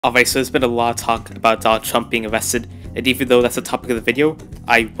Alright, so there's been a lot of talk about Donald Trump being arrested, and even though that's the topic of the video,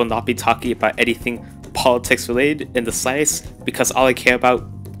 I will not be talking about anything politics related in the slightest, because all I care about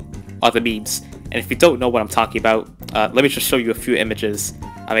are the memes. And if you don't know what I'm talking about, let me just show you a few images.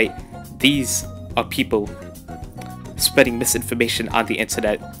 Alright, these are people spreading misinformation on the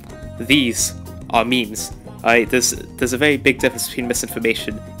internet. These are memes. Alright, there's a very big difference between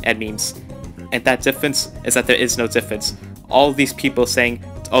misinformation and memes. And that difference is that there is no difference. All these people saying,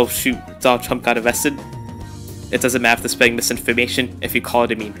 oh shoot, Donald Trump got arrested, it doesn't matter if they're spreading misinformation if you call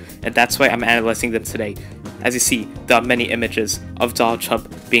it a meme, and that's why I'm analyzing them today. As you see, there are many images of Donald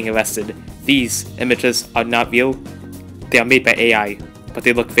Trump being arrested. These images are not real, they are made by AI, but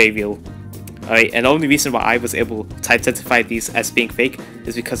they look very real. Alright, and the only reason why I was able to identify these as being fake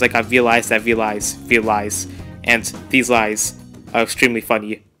is because I got real lies, and these lies are extremely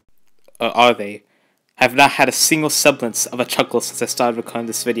funny. Or are they? I have not had a single semblance of a chuckle since I started recording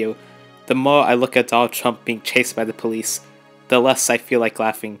this video. The more I look at Donald Trump being chased by the police, the less I feel like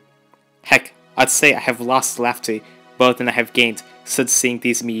laughing. Heck, I'd say I have lost laughter more than I have gained since seeing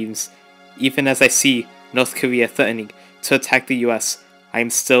these memes. Even as I see North Korea threatening to attack the US, I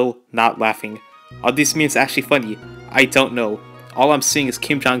am still not laughing. Are these memes actually funny? I don't know. All I'm seeing is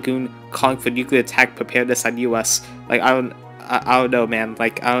Kim Jong-un calling for nuclear attack preparedness on US. Like, I don't know, man.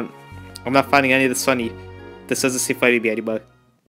 Like, I'm not finding any of this funny. This doesn't seem funny to me anymore.